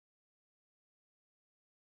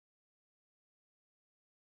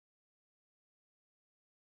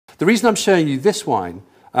The reason I'm showing you this wine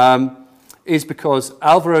is because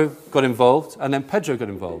Alvaro got involved and then Pedro got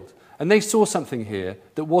involved. And they saw something here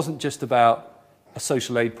that wasn't just about a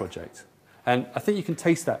social aid project. And I think you can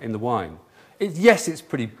taste that in the wine. Yes, it's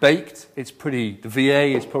pretty baked. It's pretty, the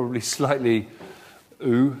VA is probably slightly,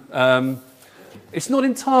 it's not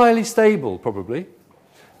entirely stable, probably.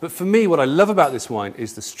 But for me, what I love about this wine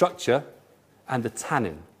is the structure and the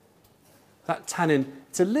tannin. That tannin,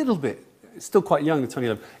 it's a little bit, it's still quite young, the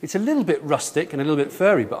 2011. It's a little bit rustic and a little bit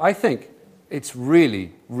furry, but I think it's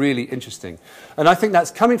really, really interesting. And I think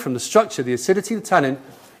that's coming from the structure, the acidity, the tannin,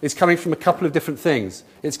 is coming from a couple of different things.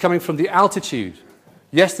 It's coming from the altitude.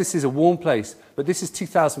 Yes, this is a warm place, but this is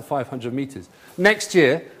 2,500 meters. Next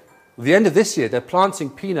year, the end of this year, they're planting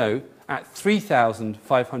Pinot at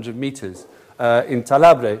 3,500 meters in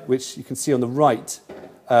Talabre, which you can see on the right.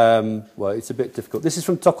 Well, it's a bit difficult. This is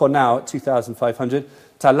from Tocó now at 2,500.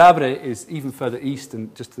 Talabre is even further east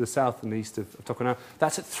and just to the south and east of Tocó now.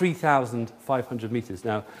 That's at 3,500 meters.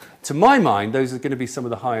 Now, to my mind, those are going to be some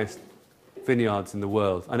of the highest vineyards in the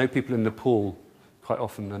world. I know people in Nepal quite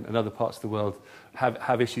often and other parts of the world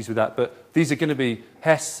have issues with that, but these are going to be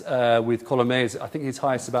Hesse with Colomé, I think his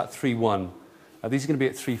highest is about 3.1. These are going to be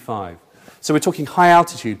at 3.5. So we're talking high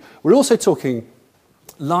altitude. We're also talking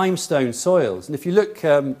limestone soils. And if you look,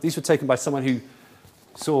 these were taken by someone who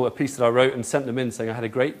saw a piece that I wrote and sent them in saying I had a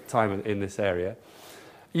great time in this area.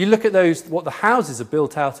 You look at those, what the houses are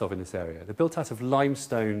built out of in this area. They're built out of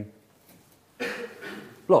limestone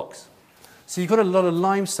blocks. So you've got a lot of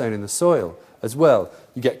limestone in the soil as well.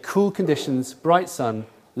 You get cool conditions, bright sun,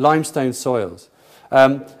 limestone soils.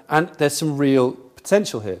 And there's some real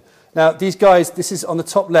potential here. Now, these guys, this is on the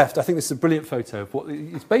top left, I think this is a brilliant photo of what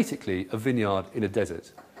is basically a vineyard in a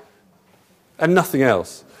desert. And nothing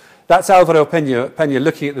else. That's Alvaro Peña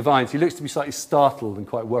looking at the vines. He looks to be slightly startled and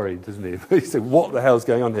quite worried, doesn't he? He said, what the hell's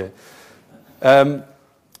going on here?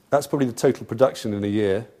 That's probably the total production in a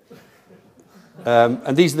year.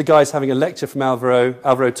 And these are the guys having a lecture from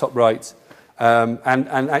Alvaro top right, and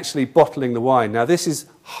actually bottling the wine. Now, this is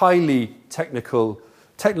highly technological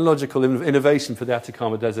innovation for the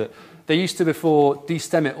Atacama Desert. They used to before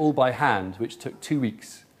destem it all by hand, which took 2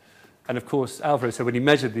 weeks. And of course, Alvaro said when he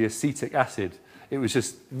measured the acetic acid, it was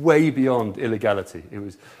just way beyond illegality.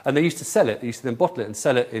 And they used to sell it. They used to then bottle it and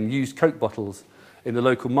sell it in used Coke bottles in the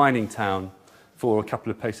local mining town for a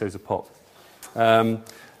couple of pesos a pop.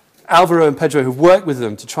 Alvaro and Pedro have worked with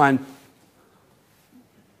them to try and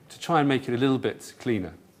make it a little bit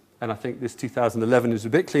cleaner. And I think this 2011 is a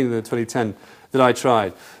bit cleaner than 2010 that I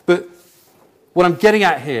tried. But what I'm getting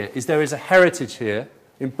at here is there is a heritage here.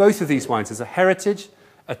 In both of these wines, there's a heritage,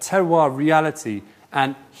 a terroir reality,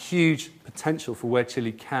 and huge potential for where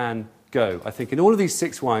Chile can go. I think in all of these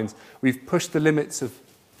 6 wines, we've pushed the limits of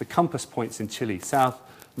the compass points in Chile, south,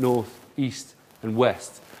 north, east, and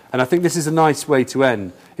west. And I think this is a nice way to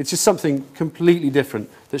end. It's just something completely different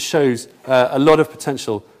that shows a lot of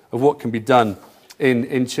potential of what can be done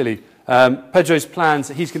in Chile. Pedro's plans,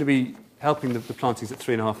 he's going to be helping the plantings at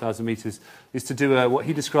 3,500 meters, is to do what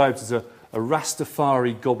he describes as a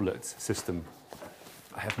Rastafari goblet system.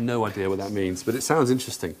 I have no idea what that means, but it sounds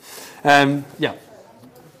interesting. Yeah.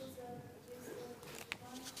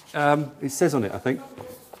 It says on it, I think.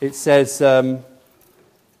 It says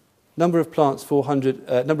number of plants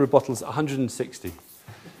 400, number of bottles 160.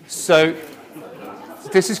 So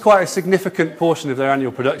this is quite a significant portion of their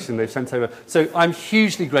annual production they've sent over. So I'm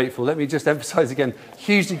hugely grateful. Let me just emphasize again,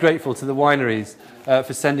 hugely grateful to the wineries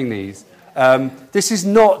for sending these. This is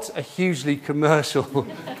not a hugely commercial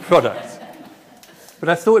product. But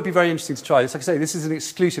I thought it'd be very interesting to try this. Like I say, this is an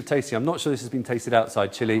exclusive tasting. I'm not sure this has been tasted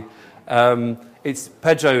outside Chile.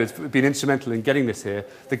 Pedro has been instrumental in getting this here.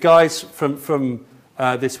 The guys from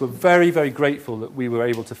this were very, very grateful that we were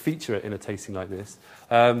able to feature it in a tasting like this.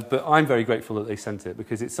 But I'm very grateful that they sent it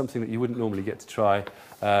because it's something that you wouldn't normally get to try.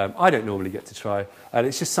 I don't normally get to try. And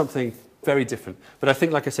it's just something very different. But I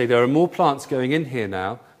think, like I say, there are more plants going in here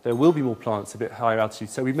now. There will be more plants a bit higher altitude.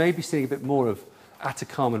 So we may be seeing a bit more of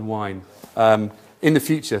Atacaman wine in the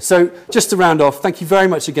future. So just to round off, thank you very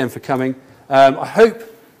much again for coming. I hope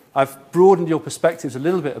I've broadened your perspectives a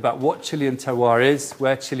little bit about what Chilean terroir is,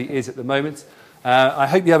 where Chile is at the moment. I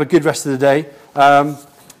hope you have a good rest of the day.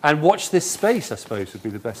 And watch this space, I suppose, would be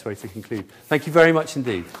the best way to conclude. Thank you very much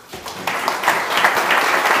indeed.